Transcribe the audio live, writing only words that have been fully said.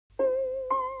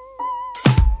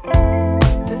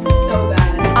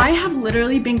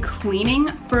literally been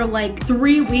cleaning for like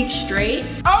 3 weeks straight.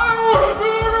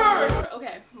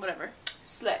 Okay, whatever.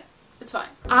 Slay. It's fine.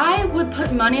 I would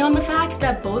put money on the fact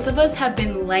that both of us have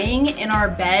been laying in our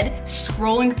bed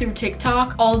scrolling through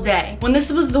TikTok all day when this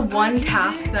was the one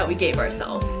task that we gave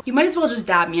ourselves. You might as well just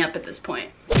dab me up at this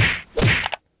point.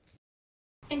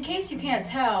 In case you can't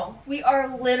tell, we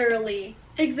are literally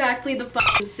exactly the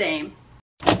fucking same.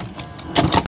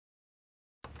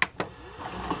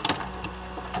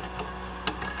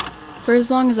 For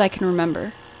as long as I can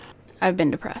remember, I've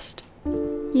been depressed.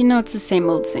 You know, it's the same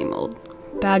old, same old.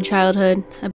 Bad childhood,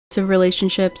 abusive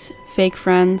relationships, fake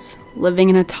friends, living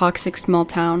in a toxic small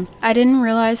town. I didn't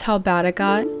realize how bad it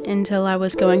got until I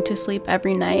was going to sleep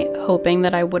every night hoping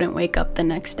that I wouldn't wake up the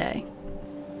next day.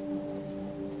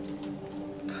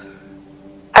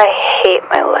 I hate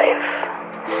my life,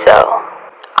 so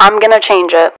I'm gonna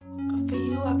change it.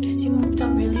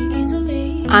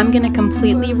 I'm gonna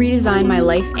completely redesign my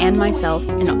life and myself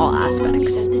in all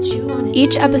aspects.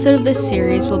 Each episode of this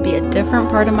series will be a different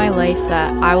part of my life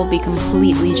that I will be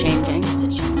completely changing.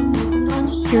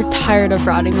 If you're tired of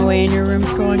rotting away in your room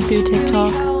scrolling through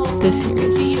TikTok, this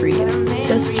series is for you.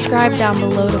 So subscribe down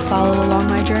below to follow along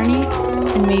my journey,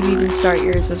 and maybe even start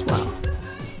yours as well.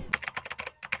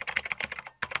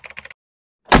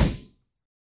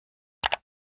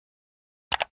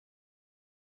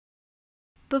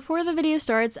 Before the video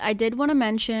starts, I did want to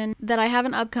mention that I have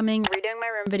an upcoming redoing my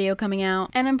room video coming out,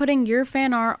 and I'm putting your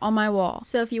fan art on my wall.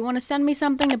 So if you want to send me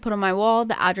something to put on my wall,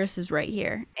 the address is right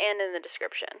here and in the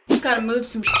description. Just gotta move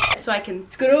some shit so I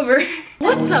can scoot over.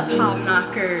 What's up, Pop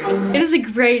Knockers? It is a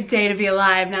great day to be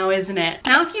alive now, isn't it?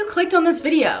 Now, if you clicked on this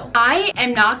video, I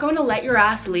am not going to let your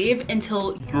ass leave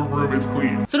until your room is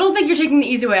clean. So don't think you're taking the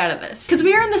easy way out of this, because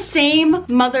we are in the same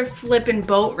mother flippin'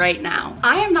 boat right now.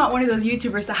 I am not one of those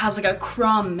YouTubers that has like a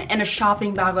crumb and a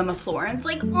shopping bag on the floor and it's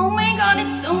like, oh my god,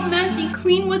 it's so messy,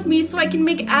 clean with me so I can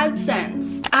make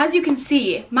AdSense. As you can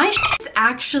see, my shit's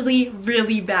actually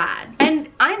really bad, and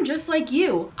I'm just like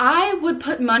you. I would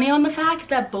put money on the fact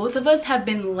that both of us have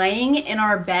been laying in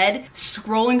our bed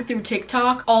scrolling through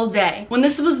TikTok all day when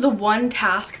this was the one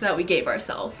task that we gave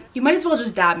ourselves. You might as well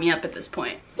just dab me up at this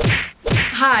point.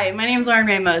 Hi, my name is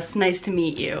Ramos. Nice to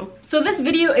meet you. So this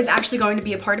video is actually going to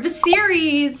be a part of a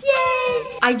series.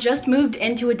 Yay! I just moved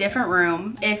into a different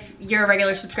room. If you're a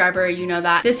regular subscriber, you know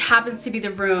that. This happens to be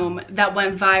the room that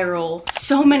went viral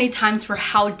so many times for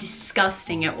how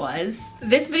disgusting it was.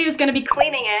 This video is gonna be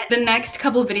cleaning it. The next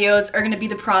couple videos are gonna be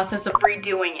the process of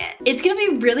redoing it. It's gonna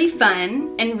be really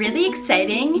fun and really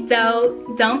exciting.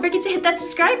 So don't forget to hit that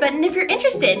subscribe button if you're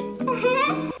interested.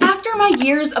 After my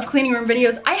years of cleaning room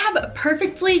videos, I have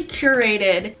perfectly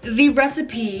curated the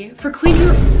recipe for cleaning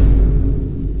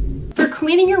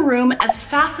your room as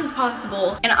fast as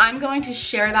possible, and I'm going to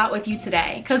share that with you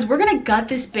today because we're gonna gut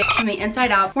this bitch from the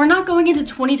inside out. We're not going into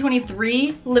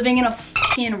 2023 living in a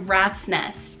fucking rat's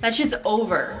nest. That shit's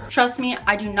over. Trust me,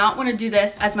 I do not want to do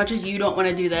this as much as you don't want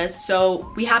to do this,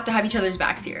 so we have to have each other's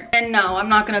backs here. And no, I'm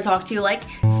not gonna talk to you like,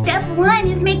 step 1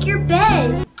 is make your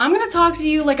bed. I'm gonna talk to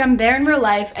you like I'm there in real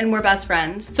life and we're best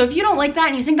friends. So if you don't like that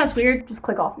and you think that's weird, just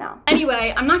click off now.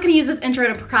 Anyway, I'm not gonna use this intro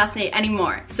to procrastinate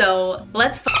anymore, so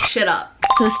let's fuck shit up.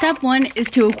 So step 1 is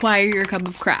to acquire your cup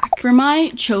of crack. For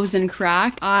my chosen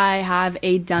crack, I have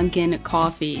a Dunkin'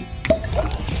 coffee.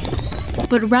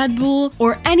 But Red Bull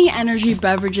or any energy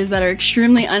beverages that are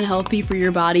extremely unhealthy for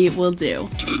your body will do.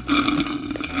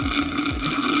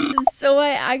 So I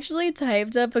actually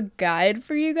typed up a guide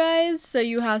for you guys so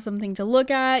you have something to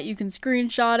look at, you can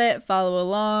screenshot it, follow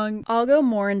along. I'll go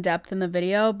more in depth in the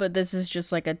video, but this is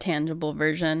just like a tangible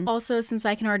version. Also, since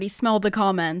I can already smell the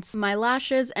comments, my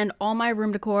lashes and all my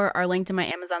room decor are linked to my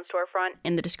Amazon storefront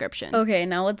in the description. Okay,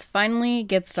 now let's finally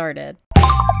get started.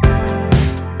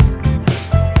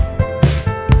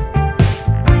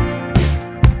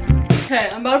 Okay,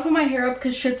 I'm about to put my hair up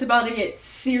because shit's about to get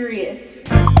serious.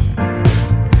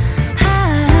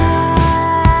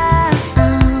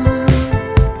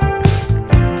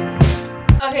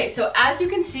 Okay, so as you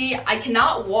can see, I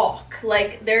cannot walk.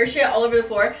 Like, there's shit all over the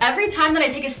floor. Every time that I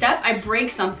take a step, I break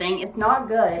something. It's not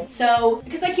good. So,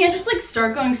 because I can't just like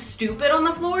start going stupid on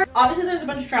the floor. Obviously, there's a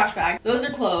bunch of trash bags. Those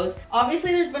are clothes.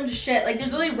 Obviously, there's a bunch of shit. Like,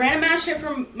 there's really random ass shit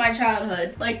from my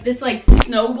childhood. Like, this like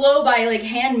snow globe I like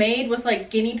handmade with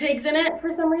like guinea pigs in it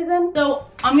for some reason. So,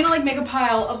 I'm gonna like make a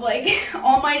pile of like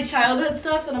all my childhood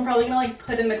stuff that I'm probably gonna like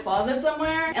put in the closet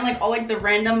somewhere. And like all like the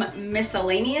random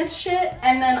miscellaneous shit.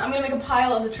 And then I'm gonna make a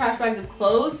pile of the trash bags of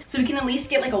clothes so we can at least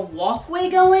get like a walkway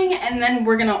going, and then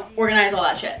we're gonna organize all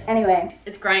that shit. Anyway,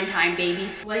 it's grind time, baby.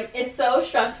 Like, it's so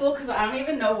stressful because I don't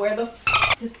even know where the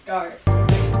f to start.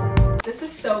 This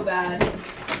is so bad.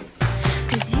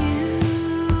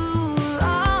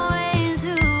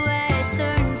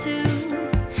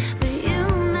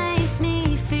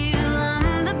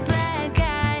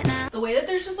 way that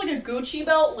there's just like a Gucci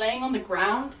belt laying on the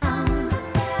ground.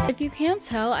 If you can't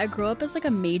tell, I grew up as like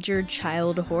a major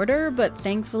child hoarder, but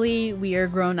thankfully we are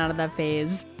grown out of that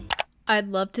phase. I'd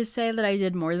love to say that I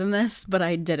did more than this, but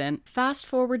I didn't. Fast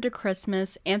forward to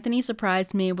Christmas, Anthony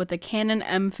surprised me with a Canon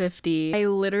M50. I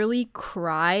literally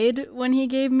cried when he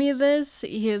gave me this.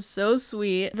 He is so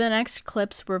sweet. The next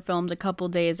clips were filmed a couple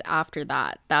days after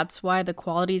that. That's why the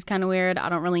quality is kind of weird. I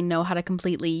don't really know how to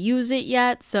completely use it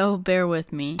yet, so bear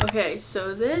with me. Okay,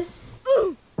 so this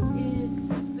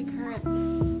is the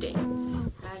current state.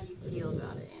 How do you feel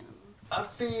about it, Animal? I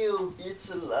feel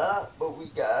it's a lot, but we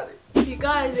got it. If you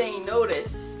guys ain't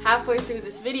noticed, halfway through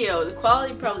this video, the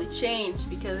quality probably changed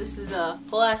because this is a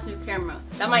whole ass new camera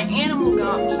that my Animal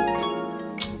got me.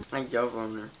 I love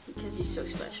on her. Because you're so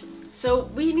special. So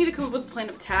we need to come up with a plan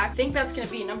of attack. I think that's gonna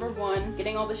be number one,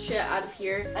 getting all this shit out of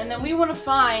here. And then we wanna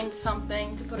find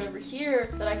something to put over here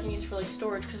that I can use for like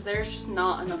storage because there's just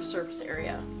not enough surface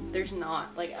area. There's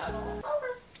not, like, at all.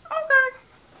 Okay.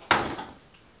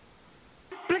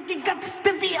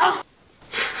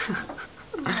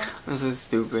 I'm so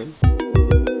stupid.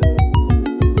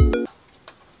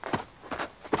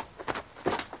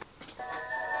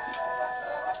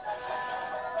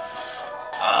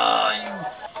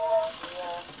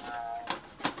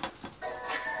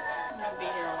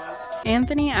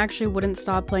 Anthony actually wouldn't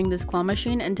stop playing this claw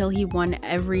machine until he won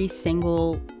every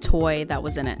single toy that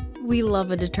was in it. We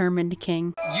love a determined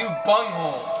king. You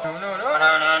bunghole! No, no, no, no,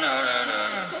 no, no, no,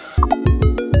 no.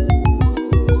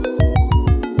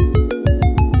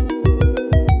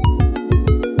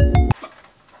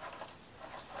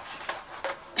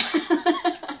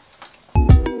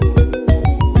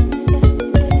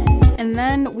 And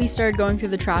then we started going through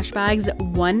the trash bags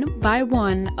one by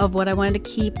one of what I wanted to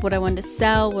keep, what I wanted to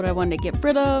sell, what I wanted to get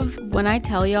rid of. When I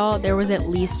tell y'all, there was at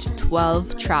least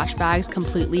 12 trash bags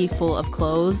completely full of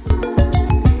clothes.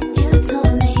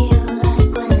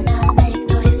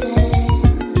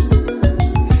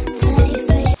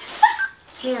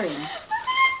 Harry.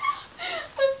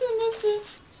 Listen.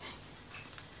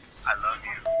 I love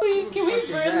you. Please, can we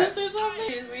burn this or something?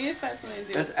 Please, we find something to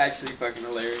do. That's actually fucking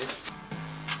hilarious.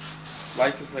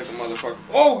 Life is like a motherfucker.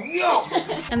 Oh, yo!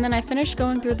 And then I finished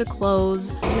going through the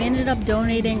clothes. We ended up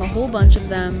donating a whole bunch of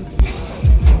them.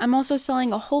 I'm also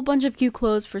selling a whole bunch of cute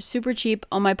clothes for super cheap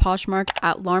on my Poshmark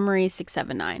at laurrmarie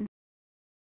 679.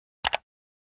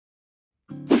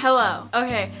 Hello.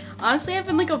 Okay, honestly I've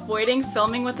been like avoiding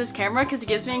filming with this camera because it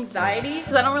gives me anxiety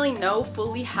because I don't really know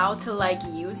fully how to like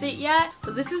use it yet.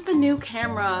 But this is the new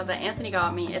camera that Anthony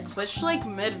got me. It switched like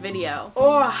mid-video.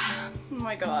 Oh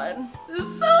my god. This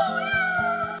is so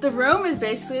weird. The room is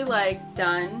basically like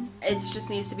done. It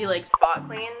just needs to be like spot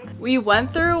cleaned. We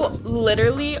went through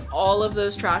literally all of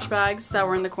those trash bags that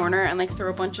were in the corner and like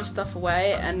threw a bunch of stuff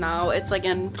away, and now it's like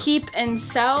in keep and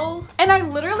sell. And I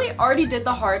literally already did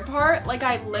the hard part. Like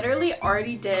I literally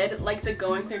already did like the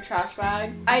going through trash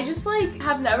bags. I just like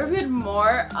have never been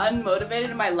more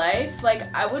unmotivated in my life. Like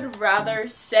I would rather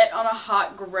sit on a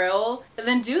hot grill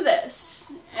than do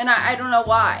this. And I don't know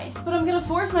why, but I'm gonna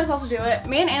force myself to do it.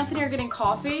 Me and Anthony are getting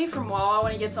coffee from Wawa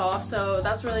when he gets off, so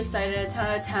that's really excited. 10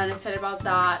 out of 10, excited about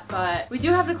that. But we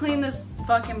do have to clean this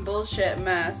fucking bullshit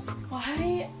mess.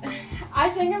 Why? I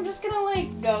think I'm just gonna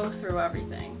like go through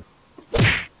everything.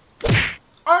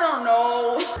 I don't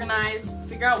know. Organize,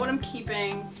 figure out what I'm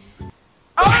keeping.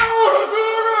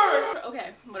 I don't want to do this!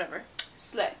 Okay, whatever.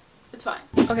 Slay. It's fine.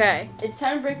 Okay, it's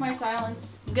time to break my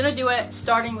silence. I'm gonna do it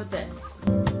starting with this.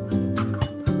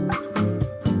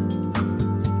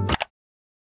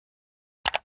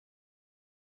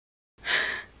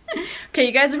 Okay,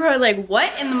 you guys are probably like,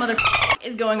 what in the mother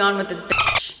is going on with this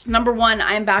bitch? Number one,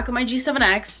 I am back on my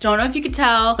G7X. Don't know if you could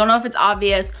tell. Don't know if it's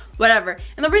obvious. Whatever.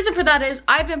 And the reason for that is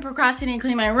I've been procrastinating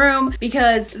cleaning my room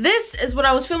because this is what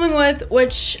I was filming with,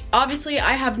 which obviously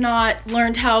I have not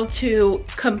learned how to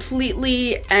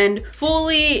completely and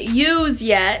fully use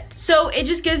yet. So it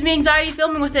just gives me anxiety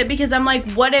filming with it because I'm like,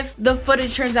 what if the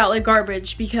footage turns out like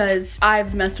garbage? Because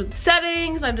I've messed with the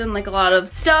settings, I've done like a lot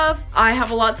of stuff. I have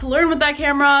a lot to learn with that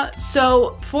camera.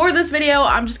 So for this video,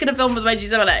 I'm just gonna film with my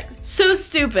G7X. So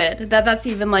stupid that that's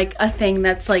even like a thing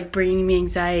that's like bringing me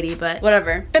anxiety, but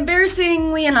whatever.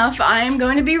 Embarrassingly enough, I am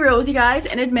going to be real with you guys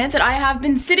and admit that I have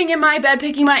been sitting in my bed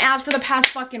picking my ass for the past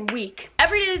fucking week.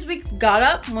 Every day this week, got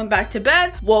up, went back to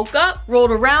bed, woke up,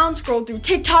 rolled around, scrolled through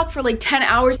TikTok for like 10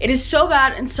 hours. It is so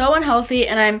bad and so unhealthy,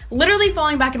 and I'm literally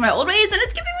falling back in my old ways, and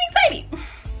it's giving me anxiety.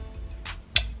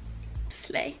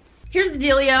 Slay. Here's the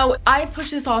dealio. I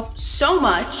pushed this off so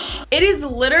much. It is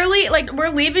literally like we're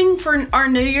leaving for our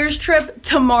New Year's trip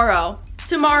tomorrow.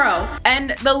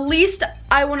 And the least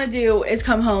I want to do is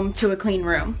come home to a clean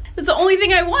room. That's the only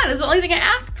thing I want. It's the only thing I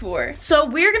asked for. So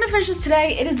we're gonna finish this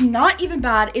today. It is not even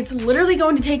bad. It's literally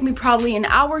going to take me probably an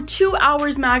hour, 2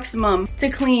 hours maximum to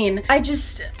clean. I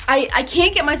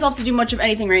can't get myself to do much of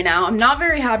anything right now. I'm not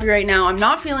very happy right now. I'm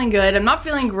not feeling good. I'm not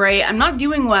feeling great. I'm not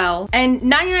doing well. And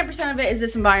 99% of it is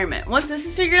this environment. Once this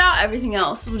is figured out, everything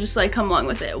else will just like come along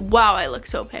with it. Wow, I look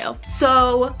so pale.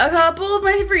 So a couple of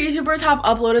my favorite YouTubers have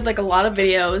uploaded like a lot of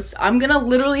videos. I'm gonna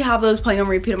literally have those playing on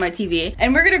repeat on my TV.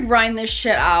 And we're gonna grind this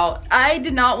shit out. I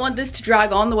did not want this to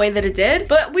drag on the way that it did,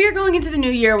 but we are going into the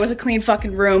new year with a clean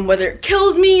fucking room, whether it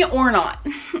kills me or not.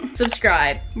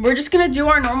 Subscribe. We're just gonna do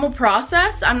our normal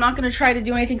process. I'm not gonna try to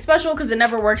do anything special because it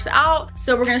never works out.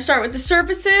 So we're gonna start with the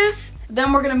surfaces.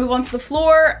 Then we're gonna move on to the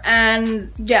floor,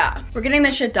 and yeah, we're getting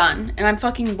this shit done. And I'm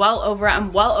fucking well over it.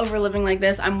 I'm well over living like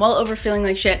this. I'm well over feeling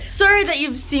like shit. Sorry that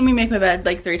you've seen me make my bed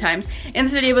like 3 times in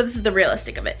this video, but this is the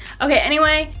realistic of it. Okay,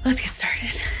 anyway, let's get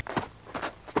started.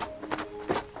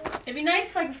 It'd be nice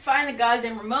if I could find the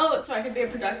goddamn remote so I could be a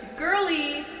productive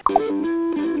girly.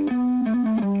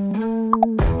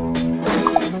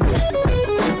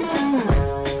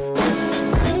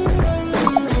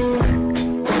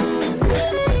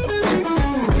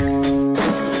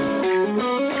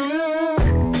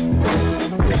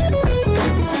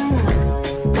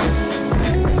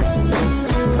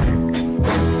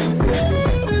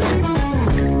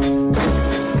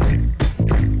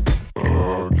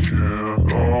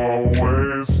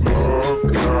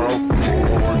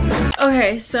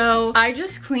 Okay, so I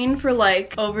just cleaned for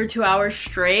like over 2 hours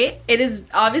straight. It is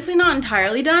obviously not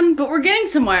entirely done, but we're getting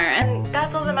somewhere, and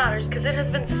that's all that matters because it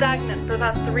has been stagnant for the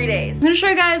past 3 days. I'm gonna show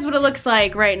you guys what it looks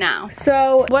like right now.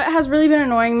 So what has really been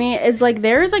annoying me is like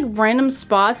there's like random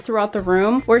spots throughout the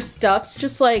room where stuff's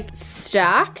just like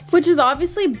stacked, which is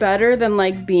obviously better than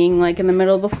like being like in the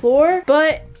middle of the floor,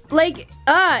 but like,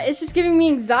 it's just giving me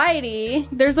anxiety.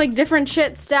 There's like different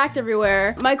shit stacked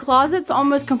everywhere. My closet's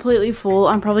almost completely full.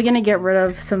 I'm probably gonna get rid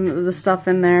of some of the stuff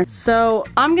in there. So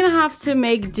I'm gonna have to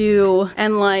make do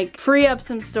and like free up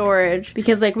some storage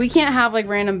because like we can't have like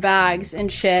random bags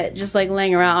and shit just like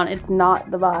laying around. It's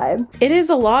not the vibe. It is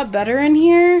a lot better in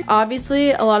here.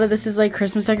 Obviously, a lot of this is like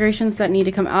Christmas decorations that need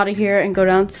to come out of here and go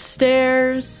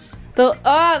downstairs. The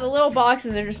little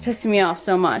boxes are just pissing me off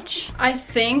so much. I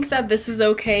think that this is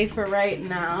okay for right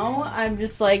now. I'm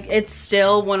just like, it's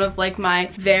still one of like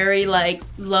my very like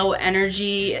low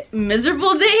energy,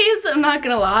 miserable days. I'm not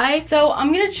gonna lie. So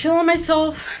I'm gonna chill on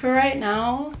myself for right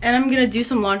now. And I'm gonna do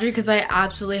some laundry because I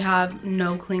absolutely have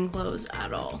no clean clothes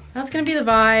at all. That's gonna be the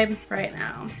vibe right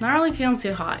now. Not really feeling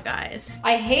too hot, guys.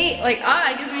 I hate like,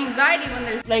 it gives me anxiety when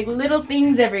there's like little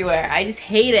things everywhere. I just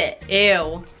hate it.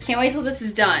 Ew. Can't wait till this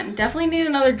is done. Definitely need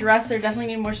another dresser,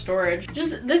 definitely need more storage.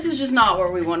 This is just not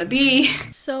where we want to be.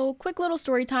 So quick little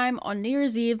story time. On New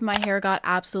Year's Eve, my hair got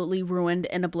absolutely ruined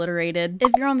and obliterated.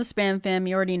 If you're on the spam fam,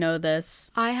 you already know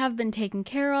this. I have been taken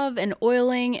care of and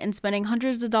oiling and spending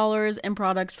hundreds of dollars in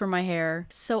products for my hair.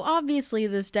 So obviously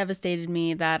this devastated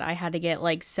me that I had to get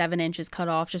like 7 inches cut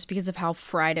off just because of how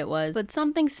fried it was. But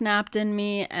something snapped in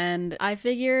me and I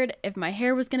figured if my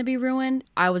hair was gonna be ruined,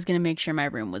 I was gonna make sure my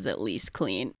room was at least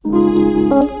clean.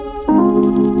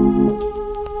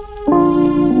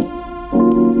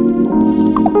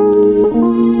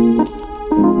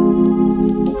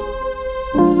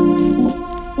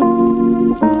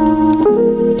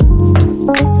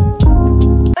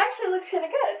 Actually looks kind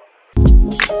of good.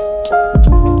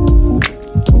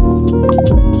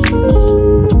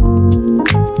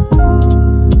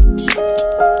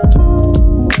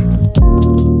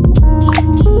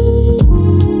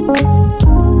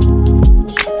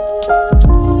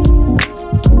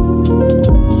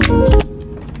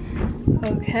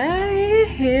 Okay,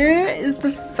 here is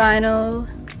the final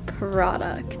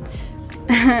product.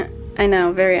 I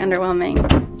know, very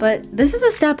underwhelming, but this is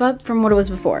a step up from what it was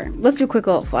before. Let's do a quick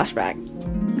little flashback.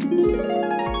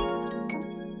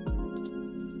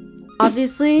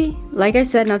 Obviously, like I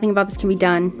said, nothing about this can be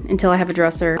done until I have a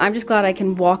dresser. I'm just glad I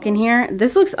can walk in here.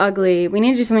 This looks ugly. We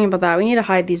need to do something about that. We need to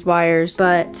hide these wires,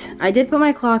 but I did put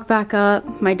my clock back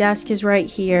up. My desk is right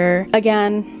here.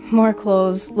 Again, more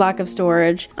clothes, lack of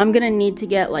storage. I'm gonna need to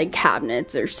get like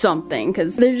cabinets or something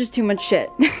because there's just too much shit.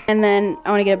 And then I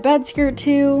want to get a bed skirt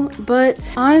too,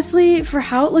 but honestly, for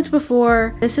how it looked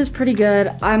before, this is pretty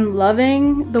good. I'm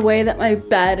loving the way that my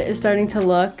bed is starting to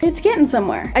look. It's getting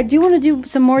somewhere. I do want to do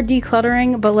some more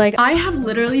decluttering, but like I have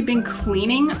literally been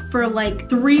cleaning for like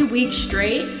 3 weeks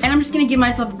straight, and I'm just gonna give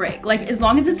myself a break. Like as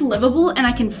long as it's livable and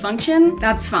I can function,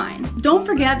 that's fine. Don't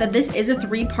forget that this is a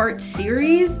 3-part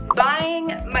series. Buying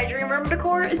my dream room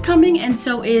decor is coming, and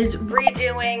so is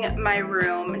redoing my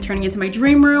room and turning it into my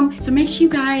dream room. So make sure you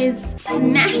guys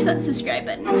smash that subscribe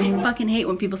button. I fucking hate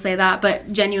when people say that,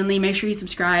 but genuinely make sure you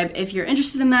subscribe if you're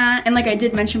interested in that. And like I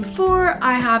did mention before,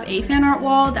 I have a fan art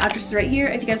wall. The address is right here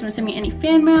if you guys want to send me any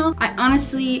fan mail. I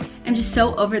honestly am just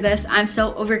so over this. I'm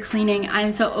so over cleaning.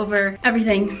 I'm so over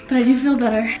everything, but I do feel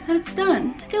better that it's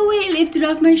done. Like a weight lifted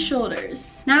off my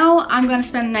shoulders. Now I'm gonna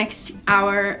spend the next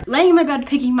hour laying in my bed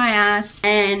picking my ass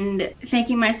and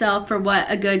thanking myself for what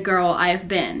a good girl I have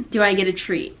been. Do I get a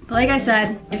treat? But like I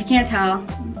said, if you can't tell,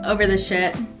 over this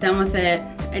shit, done with it.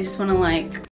 I just wanna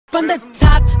like from the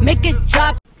top, make it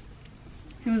drop.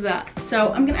 Who was that?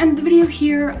 So I'm gonna end the video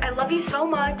here. I love you so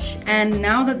much. And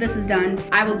now that this is done,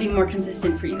 I will be more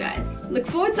consistent for you guys. Look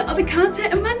forward to other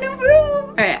content in my new room.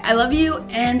 All right, I love you,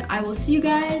 and I will see you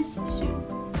guys soon.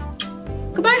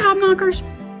 Goodbye, Hobknockers.